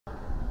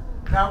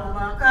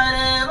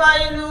Kagumakare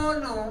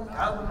bainunu,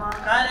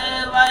 kagumakare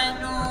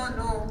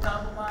bainunu,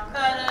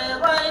 kagumakare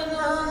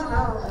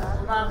bainunu,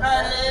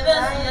 kagumakare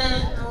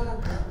besietu,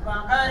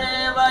 kagumakare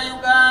ba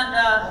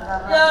Uganda,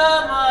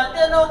 yama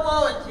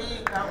tenobochi,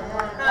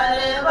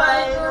 kagumakare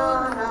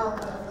bainunu.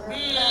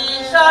 We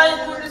shall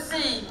could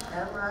see,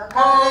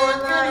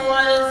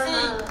 continually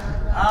see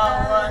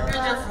our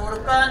beautiful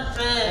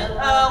country,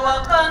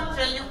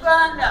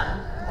 Uganda.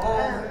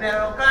 Of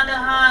milk and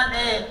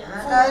honey,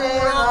 full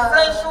of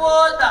fresh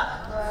water,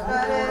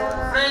 full of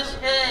fresh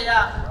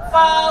air,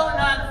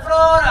 fauna and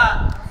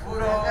flora,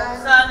 full of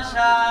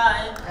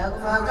sunshine,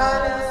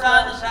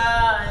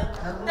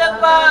 the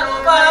part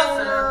of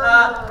Africa,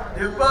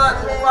 the part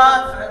of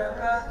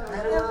Africa,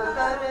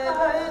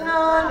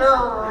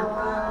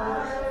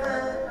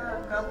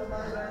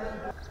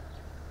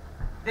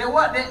 They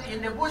were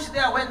in the bush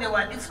there when there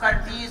were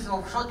difficulties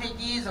of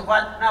shortages of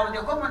what. Now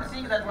the common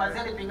thing that was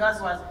helping us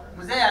was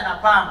mzee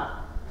anapanga.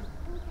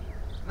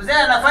 Mzee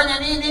anafanya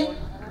nini?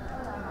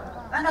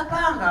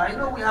 Anapanga. You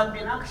know, we have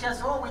been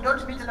anxious. Oh, we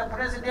don't meet the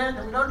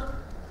president. We don't.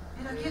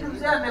 Lakini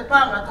mzee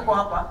amepanga, tuko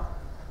hapa.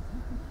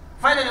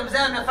 Finally mzee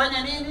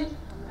amefanya nini?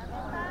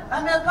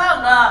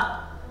 Amepanga.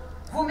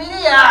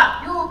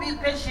 Vumilia. You be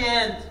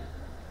patient.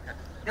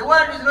 The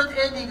world is not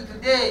ending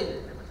today.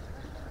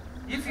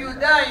 If you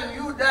die,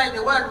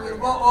 the world will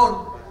go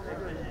on.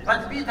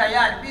 But be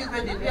tired, be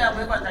ready, be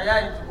ever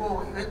tired to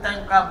go when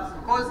time comes.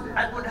 Because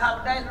I could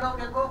have died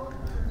long ago,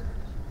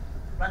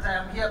 but I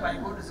am here by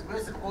God's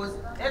grace because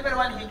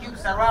everyone He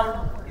keeps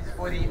around is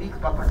for a unique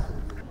purpose.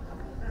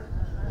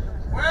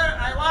 Well,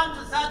 I want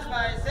to start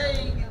by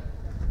saying,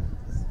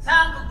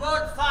 thank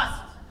God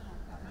first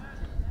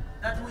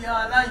that we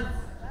are alive.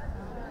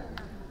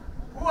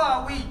 Who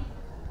are we?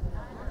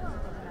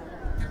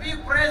 To be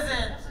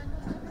present,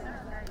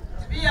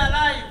 to be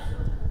alive,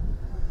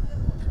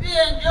 to be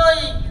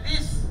enjoying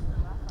this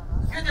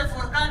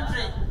beautiful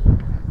country.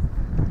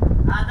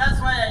 And that's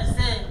why I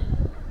say,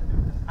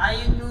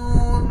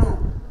 Ainunu.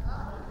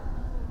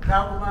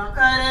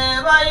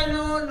 Kagumakare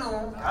bainunu,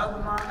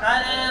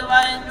 kagumakare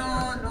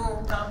bainunu,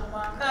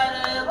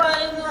 kagumakare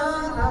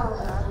bainunu,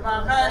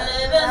 kagumakare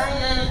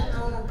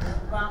besietu,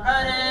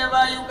 kagumakare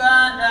ba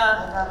Uganda,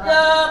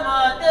 yama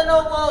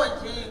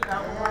tenobochi,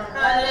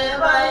 kagumakare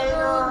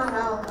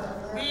bainunu.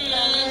 We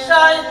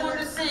shall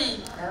could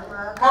see,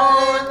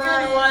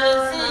 continually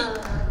see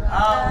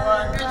our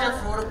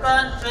beautiful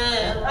country,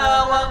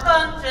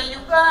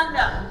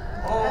 Uganda.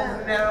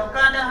 Of milk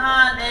and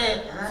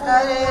honey, full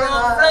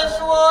of fresh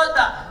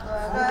water,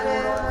 full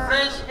of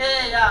fresh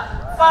air,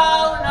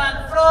 fauna and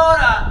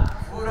flora,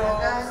 full of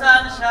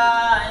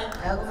sunshine,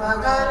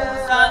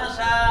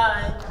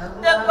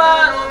 the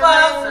part of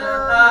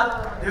Africa,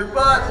 the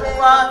part of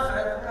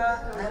Africa,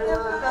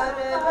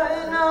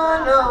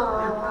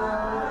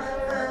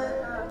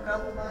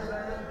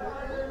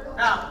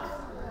 Now,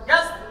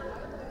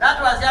 that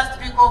was just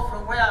pick off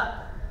from where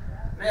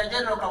Mayor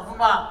General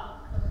Kavuma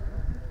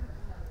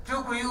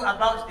took you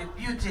about the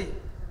beauty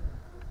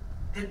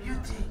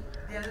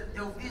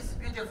of this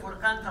beautiful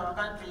country, our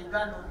country,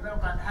 Uganda, of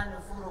milk and honey,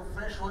 full of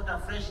fresh water,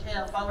 fresh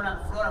air, fauna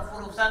and flora,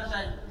 full of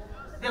sunshine,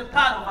 the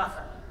part of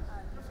Africa,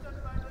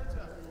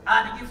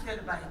 and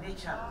gifted by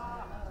nature.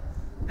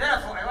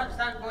 Therefore, I want to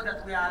thank God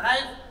that we are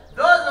alive.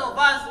 Those of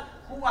us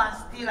who are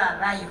still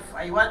alive,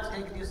 I want to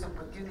take this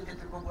opportunity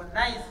to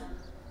recognize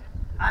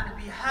and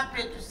be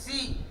happy to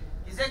see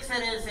His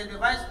Excellency the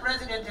Vice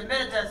President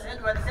Emeritus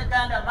Edward II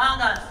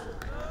among us.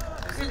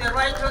 To see the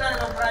Right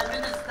Honorable Prime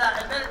Minister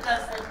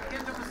Emeritus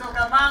Kintu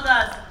Kusoka among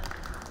us.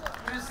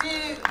 To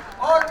see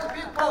all the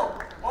people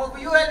of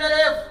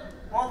UNLF,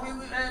 of the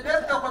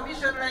Electoral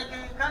Commission like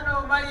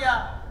Kano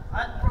Maria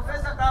and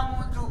Professor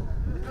Kamuntu.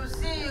 To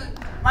see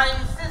my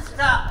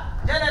sister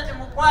Janet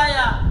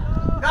Mukwaya,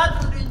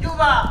 Gertrude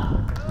Njuba,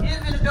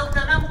 even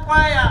Dr.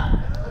 Namukwaya,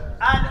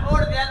 and all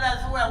the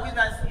others who are with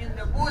us in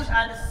the bush,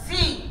 and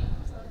see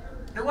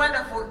the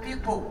wonderful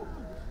people.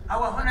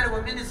 Our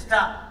Honorable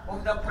Minister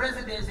of the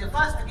Presidency,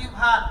 first give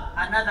her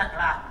another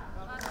clap.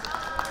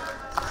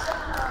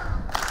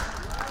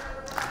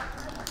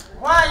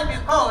 Why?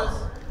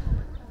 Because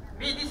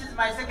this is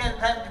my second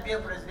time to be a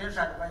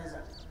presidential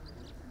advisor.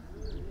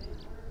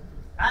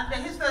 And the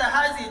history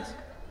has it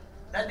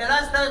that the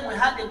last time we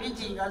had a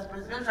meeting as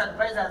presidential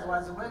advisors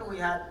was when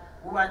we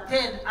were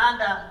 10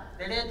 under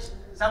the late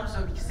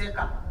Samson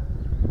Kiseka.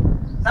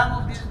 Some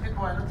of these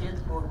people are not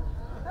yet born.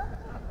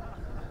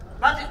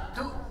 But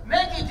to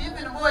make it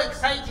even more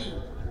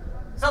exciting,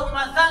 so we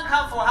must thank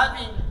her for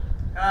having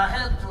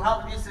helped to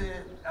have this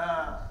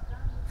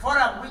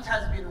forum, which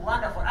has been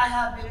wonderful. I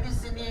have been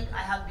listening,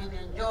 I have been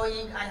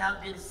enjoying, I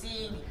have been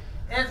seeing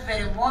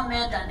every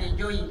moment and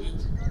enjoying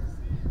it.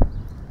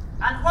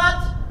 And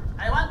what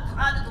I want to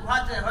add to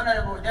what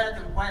Honorable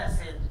Janet Mukwaya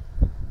said,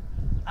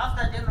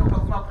 after General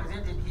Kavuma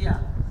presented here,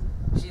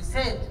 she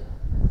said,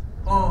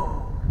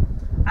 "Oh,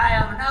 I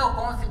am now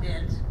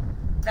confident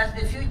that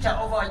the future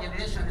of our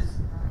generations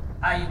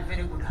are in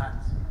very good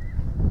hands."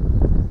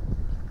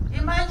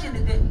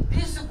 Imagine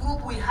this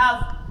group we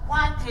have,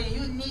 what a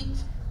unique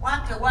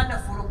What a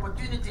wonderful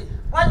opportunity.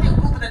 What a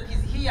group that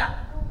is here.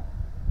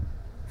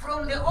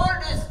 From the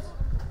oldest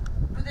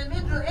to the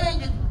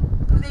middle-aged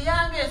to the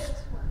youngest,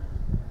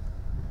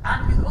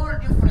 and with all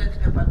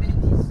different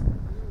capabilities.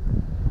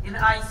 In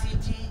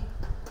ICT,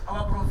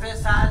 our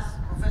professors,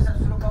 Professor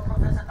Suluba,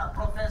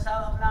 Professor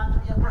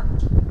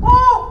Amnatu,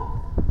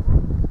 oh,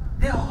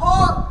 the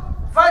whole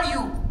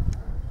value.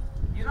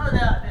 You know,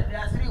 there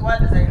are three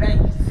words I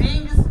like: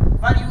 things,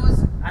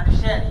 values,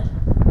 and sharing.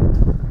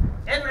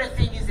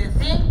 Everything is a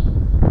thing,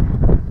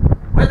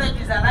 whether it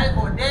is alive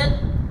or dead,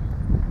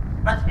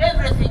 but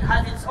everything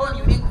has its own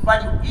unique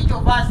value. Each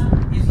of us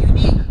is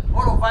unique.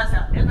 All of us,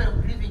 every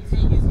living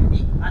thing is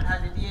unique and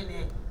has a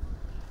DNA.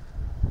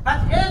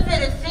 But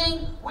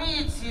everything with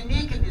its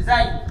unique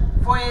design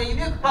for a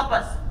unique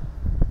purpose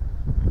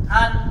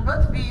can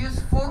not be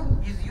useful,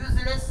 is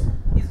useless,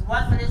 is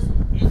worthless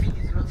if it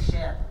is not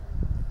shared.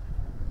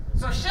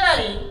 So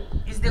sharing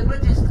is the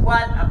greatest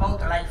word about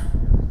life.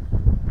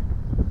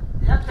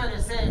 They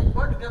actually say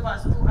God gave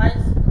us 2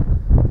 eyes,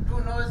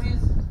 2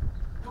 noses,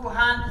 2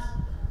 hands,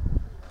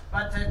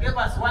 but gave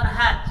us 1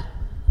 heart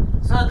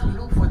so that we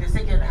look for the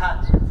second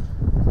heart.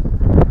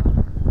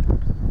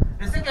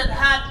 The second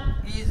heart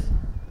is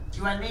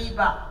your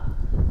neighbor.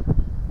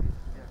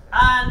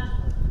 And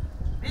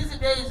these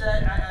days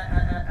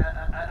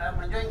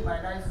I'm enjoying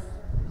my life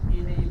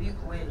in a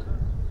unique way.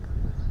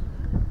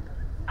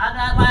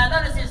 And my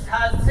analysis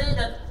has said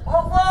that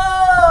of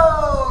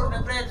all the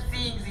great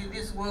things in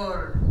this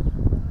world,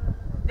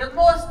 the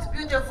most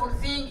beautiful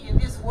thing in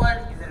this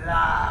world is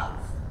love.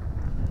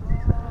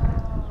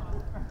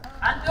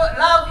 And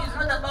love is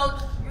not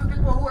about you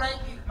people who like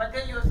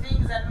material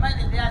things and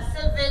money. There are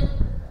 7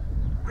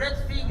 great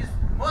things,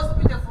 most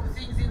beautiful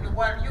things in the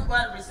world. You go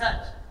and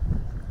research.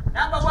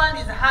 Number 1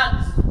 is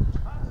hugs.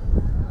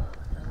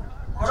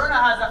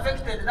 Corona has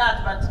affected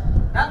that, but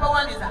number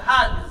 1 is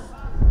hugs.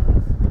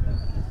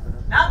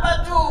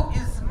 Number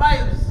 2 is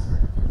smiles.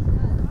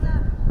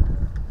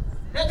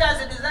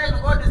 Nature's design,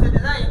 God's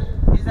design,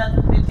 is that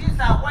the teeth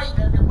are white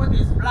and the body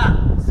is black.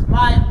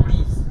 Smile,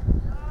 please.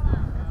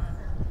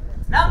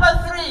 Number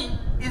 3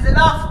 is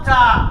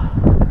laughter.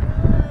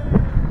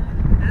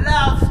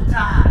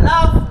 Laughter.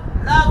 Laugh,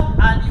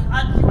 and you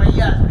add to your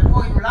ears. The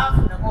more you laugh,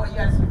 the more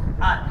ears you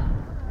add.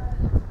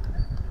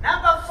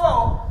 Number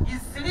 4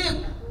 is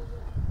sleep.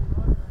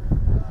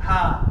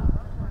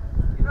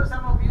 You know,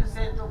 some of you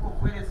say,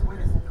 wellness.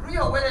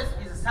 Real wellness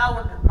is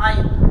sound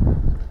mind,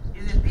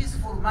 is a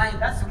peaceful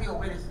mind. That's real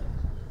wellness.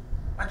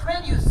 But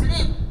when you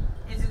sleep,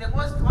 it's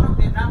one of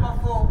the number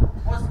 4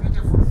 most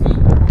beautiful thing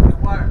of the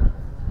world.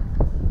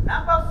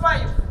 Number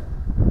 5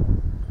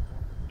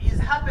 is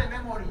happy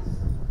memories.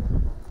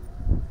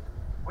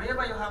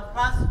 Wherever you have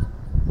passed,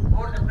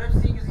 all the great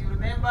things you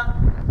remember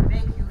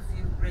make you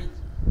feel great.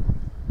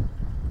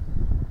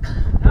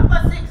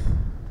 Number 6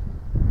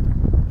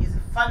 is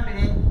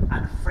family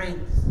and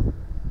friends.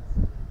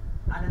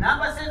 And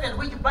number 7,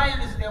 which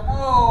binds them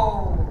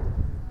all,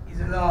 is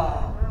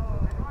love.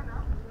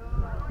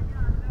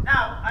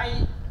 Now,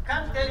 I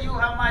can't tell you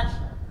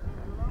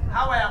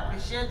how I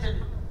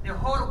appreciated the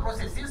whole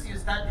process since you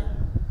started.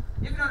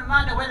 Even on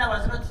Monday when I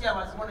was not here, I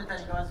was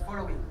monitoring, I was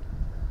following.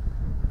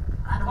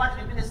 And what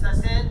the minister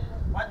said,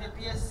 what the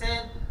PS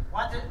said,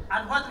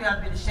 and what we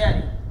have been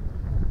sharing.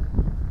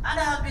 And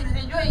I have been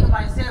enjoying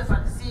myself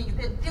and seeing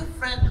the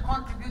different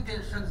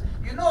contributions.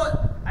 You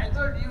know, I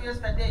told you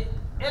yesterday,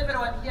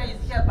 everyone here is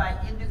here by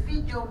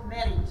individual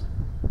merit.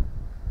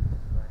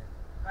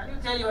 Can you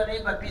tell your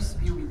neighbor, peace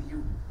be with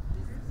you?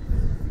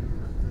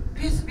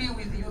 Peace be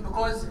with you,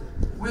 because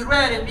we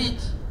rarely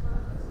meet.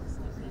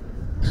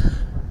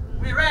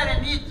 We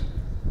rarely meet.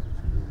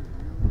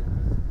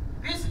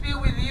 Peace be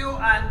with you,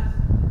 and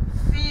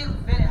feel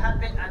very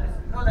happy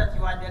and know that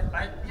you are there.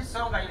 This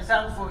song I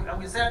sang for you,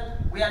 we said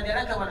we are the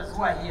lucky ones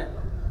who are here.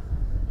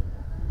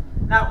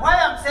 Now, why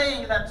I'm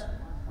saying that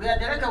we are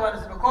the lucky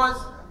ones,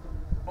 because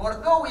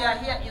although we are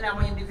here in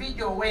our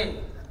individual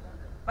way,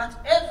 but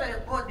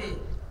everybody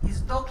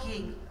is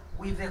talking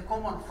with a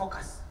common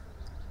focus.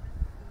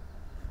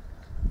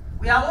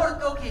 We are all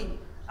talking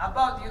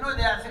about, you know,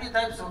 there are 3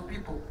 types of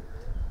people.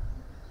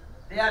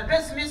 There are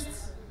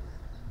pessimists,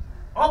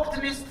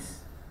 optimists,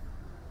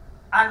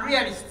 and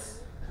realists.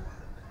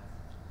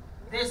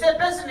 They say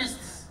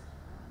pessimists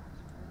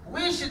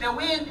wish the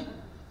wind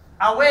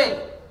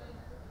away.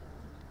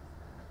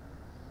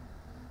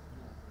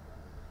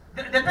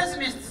 The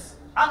pessimists,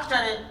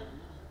 actually,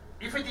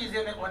 if it is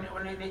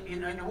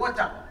in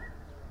water,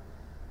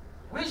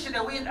 wish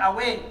the wind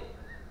away.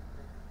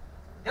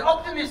 The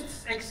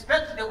optimists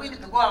expect the wind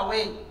to go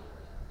away,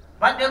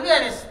 but the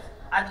realists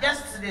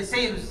adjust the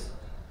sails.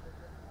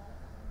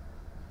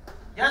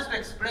 Just to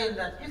explain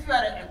that if you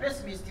are a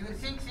pessimist, you will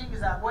think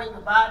things are going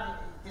bad,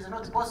 it is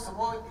not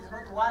possible, it is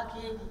not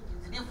working,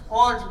 it is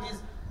difficult,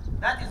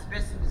 that is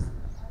pessimism.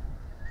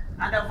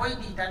 And avoid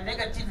it, and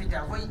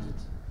negativity, avoid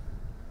it.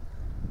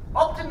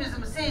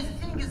 Optimism says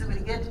things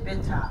will get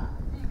better,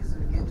 things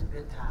will get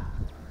better.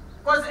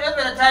 Because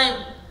every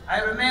time, I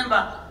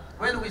remember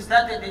when we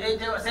started the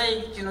 8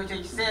 saying Chino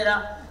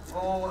Chechisera,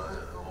 or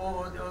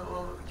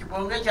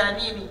kibonge cha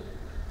nini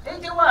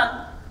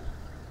 81,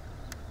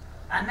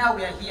 and now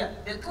we are here.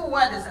 The two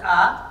words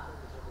are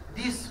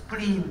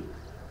discipline,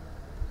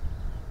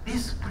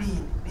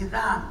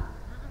 nidhamu,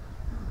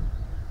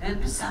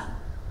 and bisa.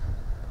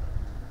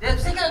 The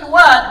second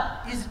word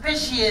is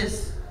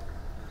patience,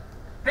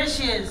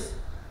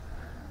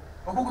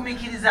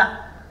 okugumikiriza,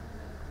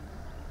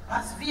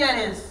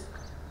 perseverance.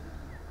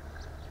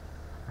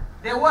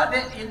 They were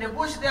in the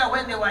bush there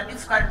when there were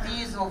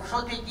difficulties of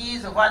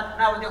shortages of what.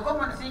 Now the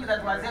common thing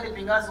that was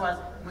helping us was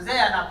mzee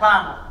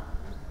anapanga.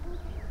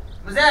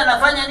 Mzee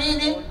anafanya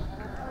nini?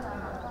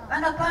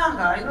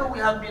 Anapanga. You know, we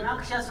have been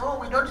anxious. Oh,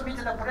 we don't meet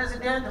the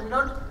president. We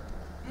don't.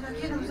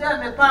 Lakini mzee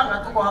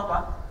amepanga, tuko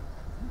hapa.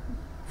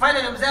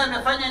 Finally mzee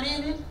amefanya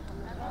nini?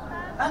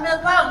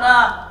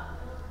 Amepanga.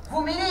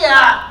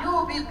 Vumilia.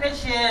 You be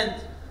patient.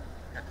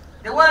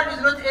 The world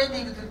is not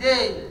ending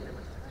today.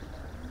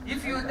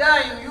 If you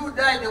die,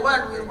 the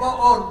world will go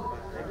on.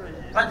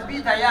 But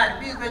be tired,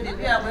 be ready,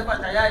 be ever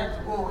tired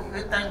to go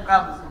when time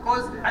comes.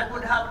 Because I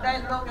could have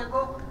died long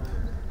ago.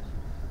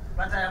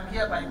 But I am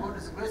here by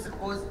God's grace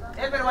because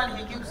everyone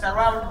he keeps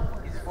around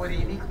is for a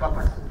unique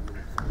purpose.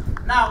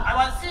 Now, I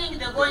was seeing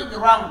the going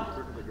round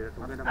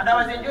and I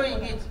was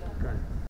enjoying it.